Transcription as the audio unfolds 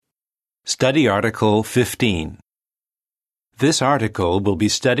Study Article 15. This article will be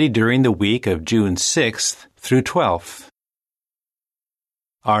studied during the week of June 6th through 12th.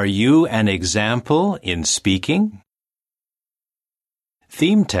 Are you an example in speaking?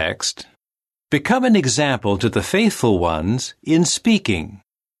 Theme text: Become an example to the faithful ones in speaking.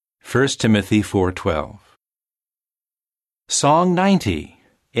 1 Timothy 4:12. Song 90.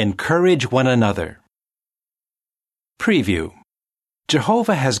 Encourage one another. Preview.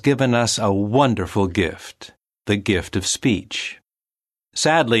 Jehovah has given us a wonderful gift, the gift of speech.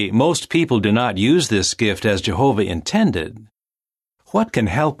 Sadly, most people do not use this gift as Jehovah intended. What can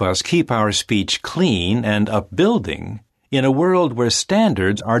help us keep our speech clean and upbuilding in a world where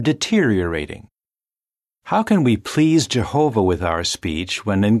standards are deteriorating? How can we please Jehovah with our speech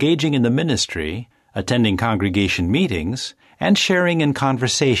when engaging in the ministry, attending congregation meetings, and sharing in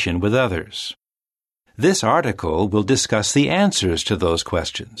conversation with others? This article will discuss the answers to those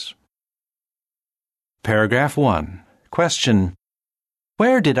questions. Paragraph 1. Question: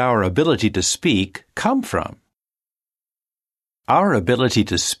 Where did our ability to speak come from? Our ability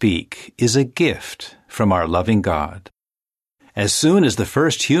to speak is a gift from our loving God. As soon as the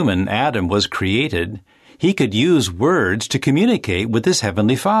first human, Adam, was created, he could use words to communicate with his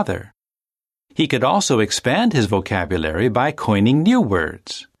Heavenly Father. He could also expand his vocabulary by coining new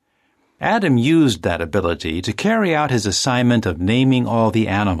words. Adam used that ability to carry out his assignment of naming all the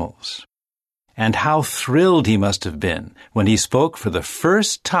animals. And how thrilled he must have been when he spoke for the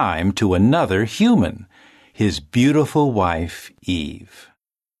first time to another human, his beautiful wife, Eve.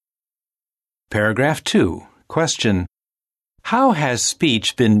 Paragraph 2. Question: How has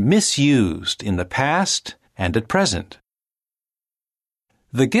speech been misused in the past and at present?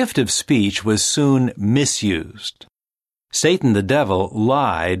 The gift of speech was soon misused. Satan the devil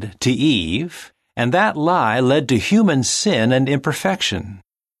lied to Eve, and that lie led to human sin and imperfection.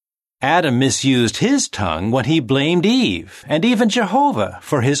 Adam misused his tongue when he blamed Eve, and even Jehovah,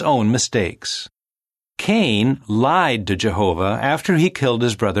 for his own mistakes. Cain lied to Jehovah after he killed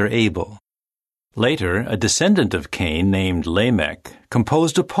his brother Abel. Later, a descendant of Cain named Lamech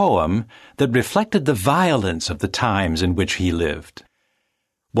composed a poem that reflected the violence of the times in which he lived.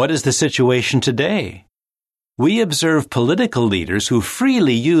 What is the situation today? We observe political leaders who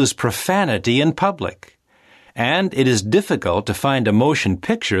freely use profanity in public, and it is difficult to find a motion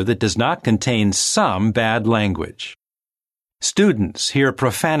picture that does not contain some bad language. Students hear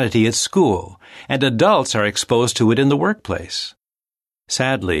profanity at school, and adults are exposed to it in the workplace.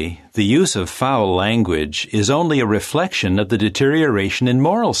 Sadly, the use of foul language is only a reflection of the deterioration in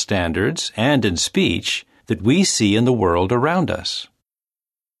moral standards and in speech that we see in the world around us.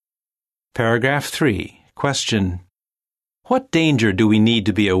 Paragraph 3. Question: What danger do we need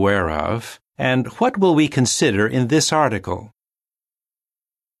to be aware of, and what will we consider in this article?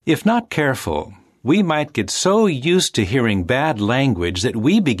 If not careful, we might get so used to hearing bad language that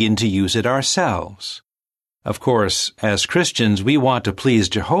we begin to use it ourselves. Of course, as Christians, we want to please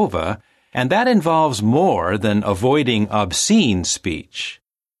Jehovah, and that involves more than avoiding obscene speech.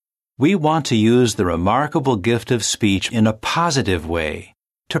 We want to use the remarkable gift of speech in a positive way,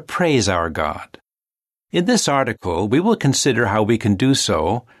 to praise our God. In this article, we will consider how we can do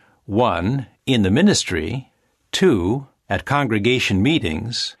so: 1. In the ministry, 2. At congregation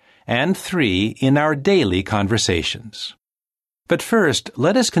meetings, and 3. In our daily conversations. But first,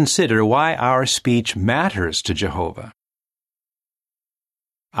 let us consider why our speech matters to Jehovah.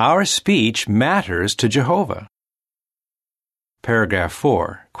 Our speech matters to Jehovah. Paragraph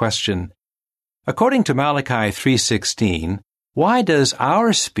 4. Question: According to Malachi 3:16, why does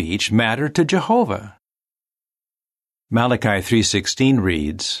our speech matter to Jehovah? Malachi 3:16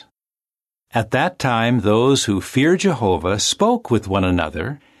 reads, At that time those who fear Jehovah spoke with one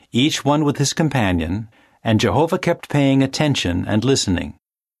another, each one with his companion, and Jehovah kept paying attention and listening.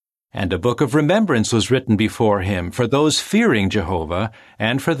 And a book of remembrance was written before him for those fearing Jehovah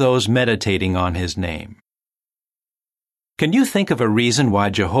and for those meditating on his name. Can you think of a reason why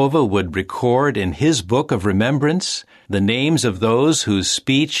Jehovah would record in his book of remembrance the names of those whose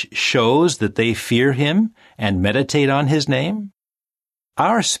speech shows that they fear him and meditate on his name?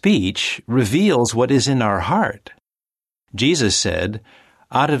 Our speech reveals what is in our heart. Jesus said,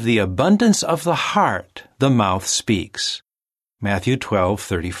 Out of the abundance of the heart the mouth speaks. Matthew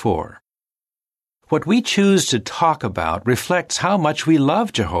 12:34. What we choose to talk about reflects how much we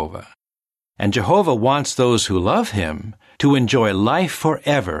love Jehovah. And Jehovah wants those who love him to enjoy life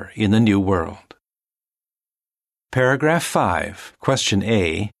forever in the new world. Paragraph 5. Question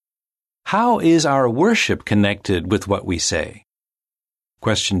A. How is our worship connected with what we say?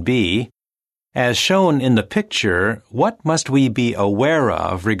 Question B. As shown in the picture, what must we be aware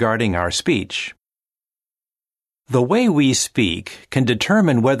of regarding our speech? The way we speak can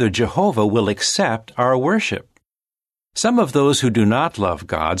determine whether Jehovah will accept our worship. Some of those who do not love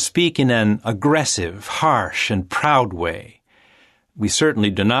God speak in an aggressive, harsh, and proud way. We certainly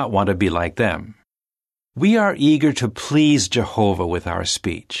do not want to be like them. We are eager to please Jehovah with our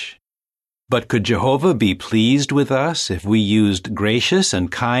speech. But could Jehovah be pleased with us if we used gracious and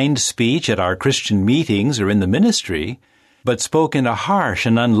kind speech at our Christian meetings or in the ministry, but spoke in a harsh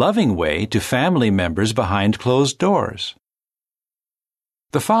and unloving way to family members behind closed doors?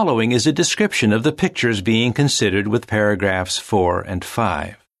 The following is a description of the pictures being considered with paragraphs 4 and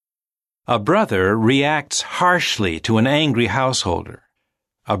 5. A brother reacts harshly to an angry householder.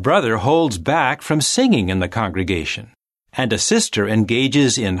 A brother holds back from singing in the congregation, and a sister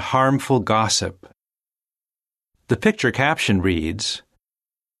engages in harmful gossip. The picture caption reads,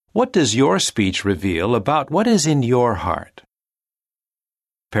 "What does your speech reveal about what is in your heart?"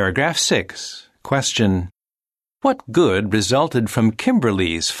 Paragraph 6. Question: What good resulted from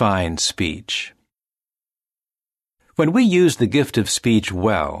Kimberly's fine speech? When we use the gift of speech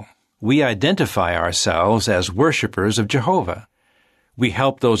well, we identify ourselves as worshipers of Jehovah. We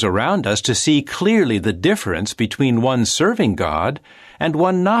help those around us to see clearly the difference between one serving God and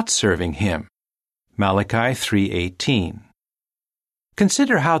one not serving Him. Malachi 3:18.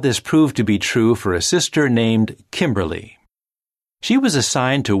 Consider how this proved to be true for a sister named Kimberly. She was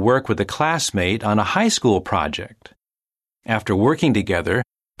assigned to work with a classmate on a high school project. After working together,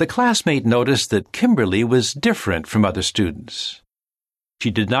 the classmate noticed that Kimberly was different from other students.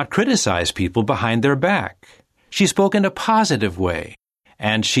 She did not criticize people behind their back. She spoke in a positive way,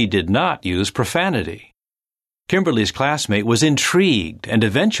 and she did not use profanity. Kimberly's classmate was intrigued and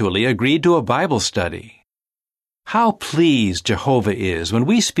eventually agreed to a Bible study. How pleased Jehovah is when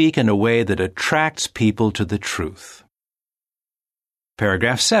we speak in a way that attracts people to the truth.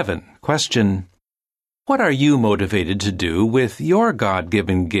 Paragraph 7. Question: What are you motivated to do with your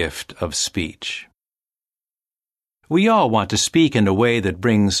God-given gift of speech? We all want to speak in a way that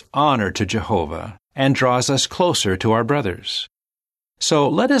brings honor to Jehovah and draws us closer to our brothers. So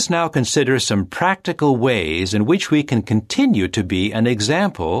let us now consider some practical ways in which we can continue to be an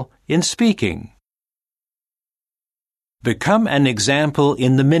example in speaking. Become an example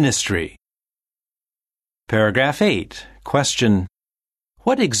in the ministry. Paragraph 8. Question: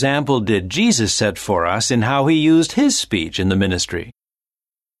 What example did Jesus set for us in how He used His speech in the ministry?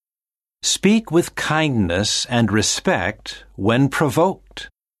 Speak with kindness and respect when provoked.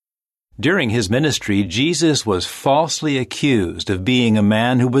 During His ministry, Jesus was falsely accused of being a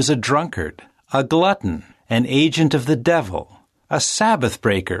man who was a drunkard, a glutton, an agent of the devil, a Sabbath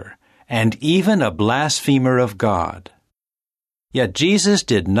breaker, and even a blasphemer of God. Yet Jesus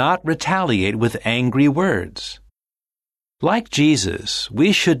did not retaliate with angry words. Like Jesus,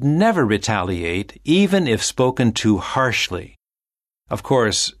 we should never retaliate, even if spoken to harshly. Of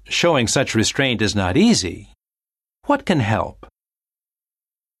course, showing such restraint is not easy. What can help?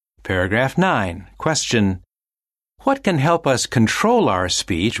 Paragraph 9. Question: What can help us control our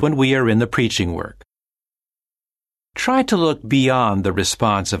speech when we are in the preaching work? Try to look beyond the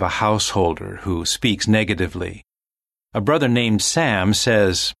response of a householder who speaks negatively. A brother named Sam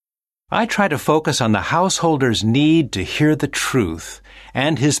says, "I try to focus on the householder's need to hear the truth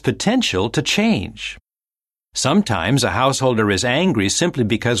and his potential to change. Sometimes a householder is angry simply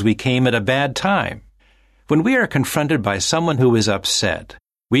because we came at a bad time. When we are confronted by someone who is upset,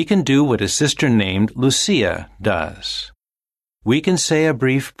 we can do what a sister named Lucia does. We can say a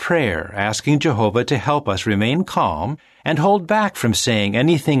brief prayer asking Jehovah to help us remain calm and hold back from saying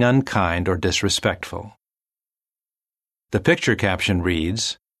anything unkind or disrespectful." The picture caption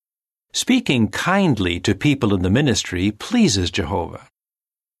reads, "Speaking kindly to people in the ministry pleases Jehovah."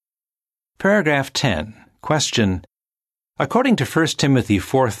 Paragraph 10. Question: According to 1 Timothy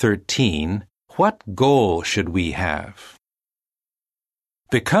 4:13, what goal should we have?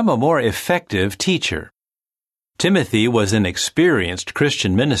 Become a more effective teacher. Timothy was an experienced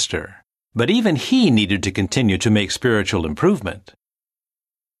Christian minister, but even he needed to continue to make spiritual improvement.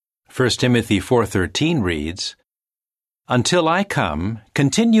 1 Timothy 4:13 reads, "Until I come,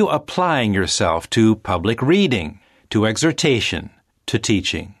 continue applying yourself to public reading, to exhortation, to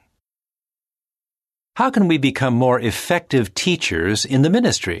teaching." How can we become more effective teachers in the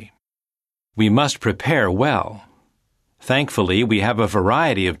ministry? We must prepare well. Thankfully, we have a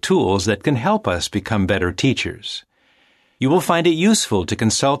variety of tools that can help us become better teachers. You will find it useful to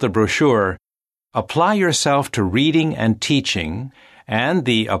consult the brochure, "Apply Yourself to Reading and Teaching," and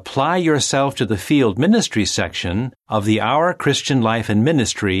the Apply Yourself to the Field Ministry section of the Our Christian Life and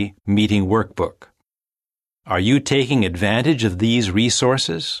Ministry Meeting Workbook. Are you taking advantage of these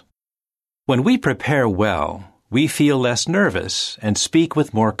resources? When we prepare well, we feel less nervous and speak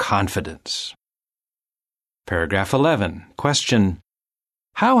with more confidence. Paragraph 11. Question: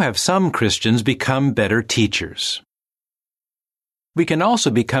 how have some Christians become better teachers? We can also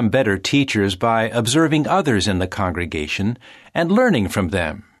become better teachers by observing others in the congregation and learning from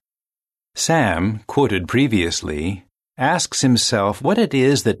them. Sam, quoted previously, asks himself what it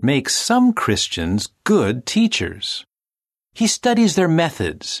is that makes some Christians good teachers. He studies their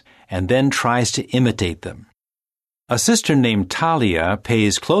methods and then tries to imitate them. A sister named Talia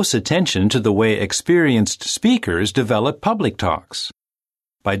pays close attention to the way experienced speakers develop public talks.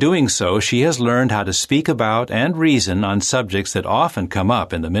 By doing so, she has learned how to speak about and reason on subjects that often come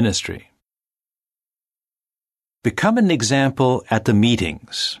up in the ministry. Become an example at the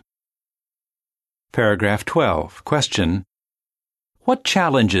meetings. Paragraph 12. Question: what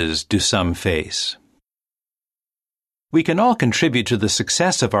challenges do some face? We can all contribute to the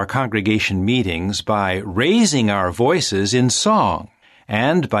success of our congregation meetings by raising our voices in song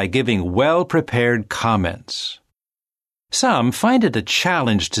and by giving well-prepared comments. Some find it a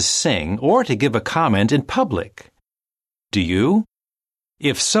challenge to sing or to give a comment in public. Do you?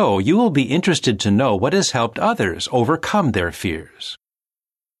 If so, you will be interested to know what has helped others overcome their fears.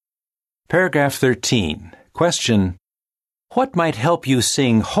 Paragraph 13. Question: what might help you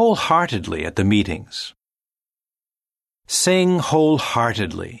sing wholeheartedly at the meetings? Sing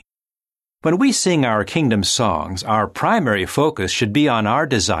wholeheartedly. When we sing our kingdom songs, our primary focus should be on our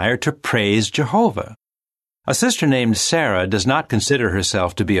desire to praise Jehovah. A sister named Sarah does not consider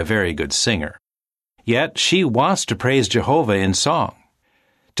herself to be a very good singer. Yet she wants to praise Jehovah in song.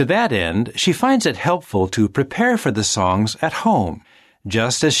 To that end, she finds it helpful to prepare for the songs at home,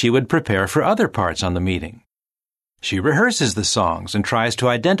 just as she would prepare for other parts on the meeting. She rehearses the songs and tries to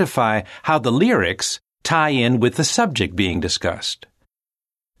identify how the lyrics tie in with the subject being discussed.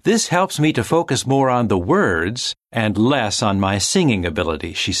 This helps me to focus more on the words and less on my singing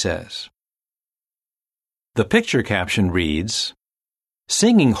ability, she says. The picture caption reads,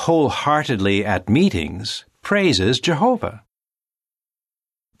 "Singing wholeheartedly at meetings praises Jehovah."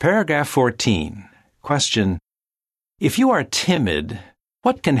 Paragraph 14. Question: if you are timid,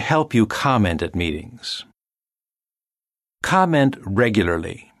 what can help you comment at meetings? Comment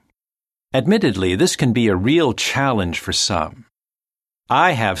regularly. Admittedly, this can be a real challenge for some.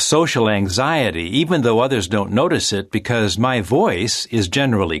 I have social anxiety even though others don't notice it because my voice is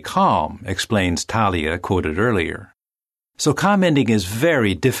generally calm, explains Talia, quoted earlier. So commenting is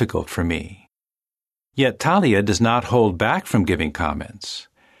very difficult for me. Yet Talia does not hold back from giving comments.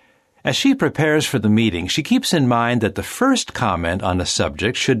 As she prepares for the meeting, she keeps in mind that the first comment on a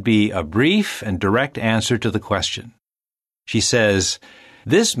subject should be a brief and direct answer to the question. She says,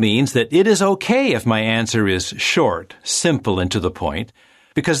 "This means that it is okay if my answer is short, simple, and to the point,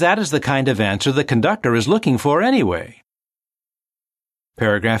 because that is the kind of answer the conductor is looking for anyway."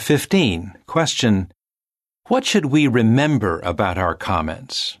 Paragraph 15. Question: what should we remember about our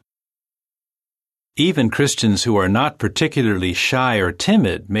comments? Even Christians who are not particularly shy or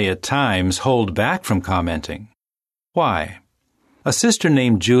timid may at times hold back from commenting. Why? A sister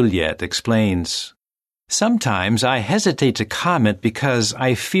named Juliet explains, "Sometimes I hesitate to comment because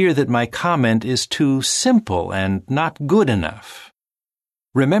I fear that my comment is too simple and not good enough."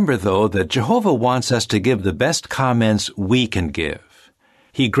 Remember, though, that Jehovah wants us to give the best comments we can give.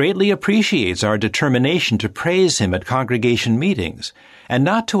 He greatly appreciates our determination to praise Him at congregation meetings and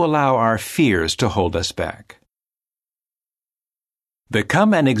not to allow our fears to hold us back.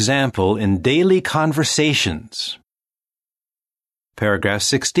 Become an example in daily conversations. Paragraph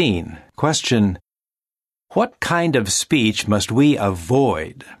 16. Question: what kind of speech must we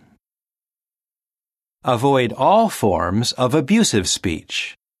avoid? Avoid all forms of abusive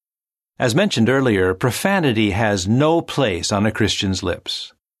speech. As mentioned earlier, profanity has no place on a Christian's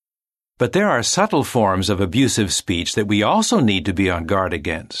lips. But there are subtle forms of abusive speech that we also need to be on guard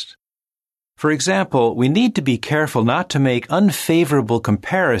against. For example, we need to be careful not to make unfavorable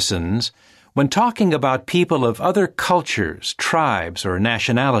comparisons when talking about people of other cultures, tribes, or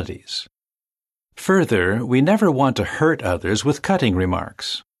nationalities. Further, we never want to hurt others with cutting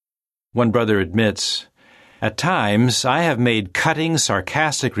remarks. One brother admits, "At times, I have made cutting,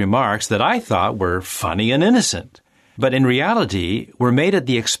 sarcastic remarks that I thought were funny and innocent, but in reality were made at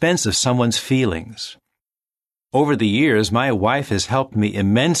the expense of someone's feelings." Over the years, my wife has helped me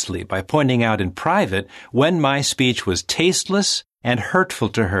immensely by pointing out in private when my speech was tasteless and hurtful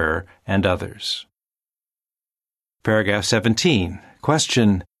to her and others. Paragraph 17.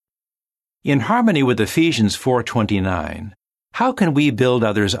 Question: in harmony with Ephesians 4:29, how can we build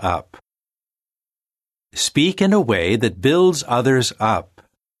others up? Speak in a way that builds others up.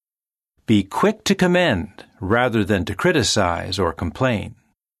 Be quick to commend rather than to criticize or complain.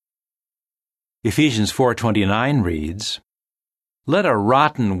 Ephesians 4:29 reads, "Let a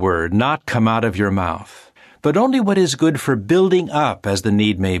rotten word not come out of your mouth, but only what is good for building up as the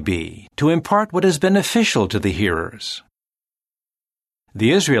need may be, to impart what is beneficial to the hearers."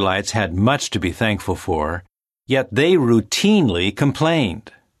 The Israelites had much to be thankful for, yet they routinely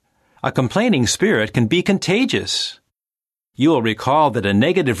complained. A complaining spirit can be contagious. You will recall that a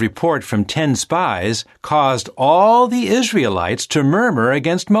negative report from 10 spies caused all the Israelites to murmur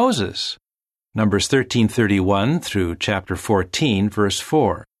against Moses. Numbers 13:31 through chapter 14, verse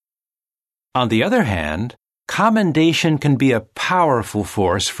 4. On the other hand, commendation can be a powerful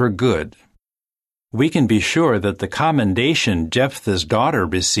force for good. We can be sure that the commendation Jephthah's daughter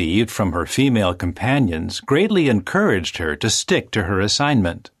received from her female companions greatly encouraged her to stick to her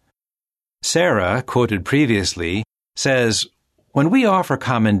assignment. Sarah, quoted previously, says, "When we offer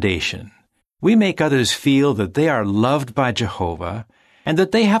commendation, we make others feel that they are loved by Jehovah and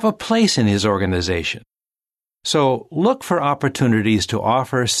that they have a place in His organization. So look for opportunities to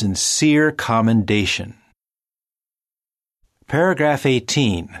offer sincere commendation." Paragraph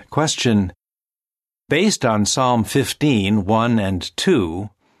 18. Question: based on Psalm 15, 1 and 2,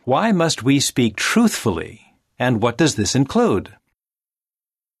 why must we speak truthfully, and what does this include?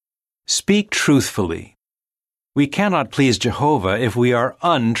 Speak truthfully. We cannot please Jehovah if we are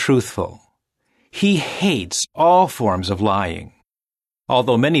untruthful. He hates all forms of lying.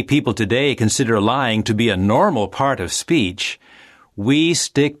 Although many people today consider lying to be a normal part of speech, we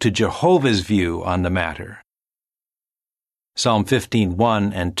stick to Jehovah's view on the matter. Psalm 15,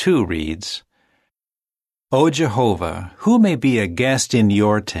 1 and 2 reads, "O Jehovah, who may be a guest in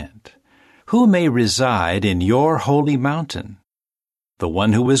your tent? Who may reside in your holy mountain? The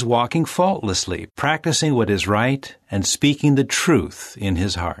one who is walking faultlessly, practicing what is right, and speaking the truth in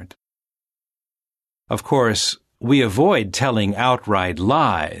his heart." Of course, we avoid telling outright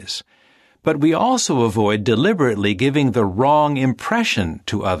lies, but we also avoid deliberately giving the wrong impression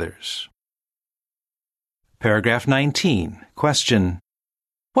to others. Paragraph 19. Question: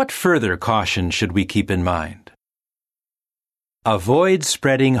 what further caution should we keep in mind? Avoid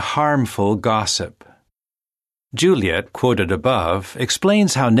spreading harmful gossip. Juliet, quoted above,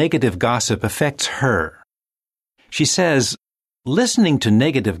 explains how negative gossip affects her. She says, "Listening to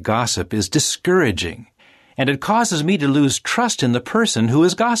negative gossip is discouraging, and it causes me to lose trust in the person who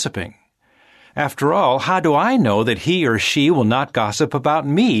is gossiping. After all, how do I know that he or she will not gossip about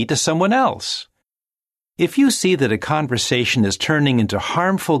me to someone else?" If you see that a conversation is turning into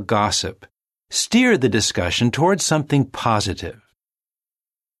harmful gossip, steer the discussion towards something positive.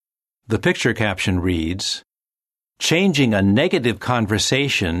 The picture caption reads, "Changing a negative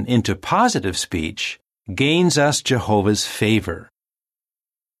conversation into positive speech gains us Jehovah's favor."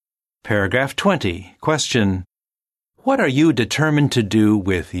 Paragraph 20. Question: what are you determined to do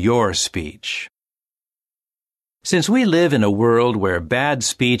with your speech? Since we live in a world where bad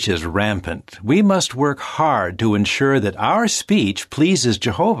speech is rampant, we must work hard to ensure that our speech pleases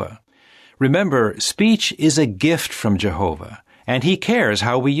Jehovah. Remember, speech is a gift from Jehovah, and He cares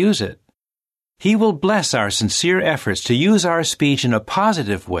how we use it. He will bless our sincere efforts to use our speech in a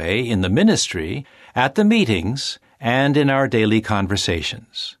positive way in the ministry, at the meetings, and in our daily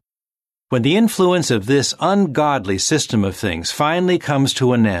conversations. When the influence of this ungodly system of things finally comes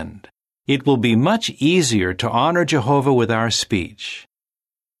to an end, it will be much easier to honor Jehovah with our speech.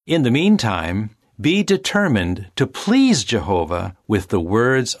 In the meantime, be determined to please Jehovah with the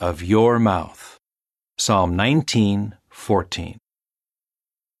words of your mouth. Psalm 19:14.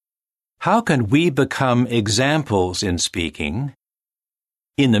 How can we become examples in speaking?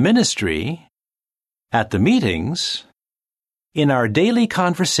 In the ministry, at the meetings, in our daily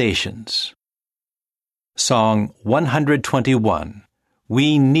conversations. Song 121.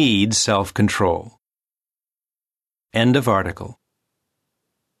 We need self-control. End of article.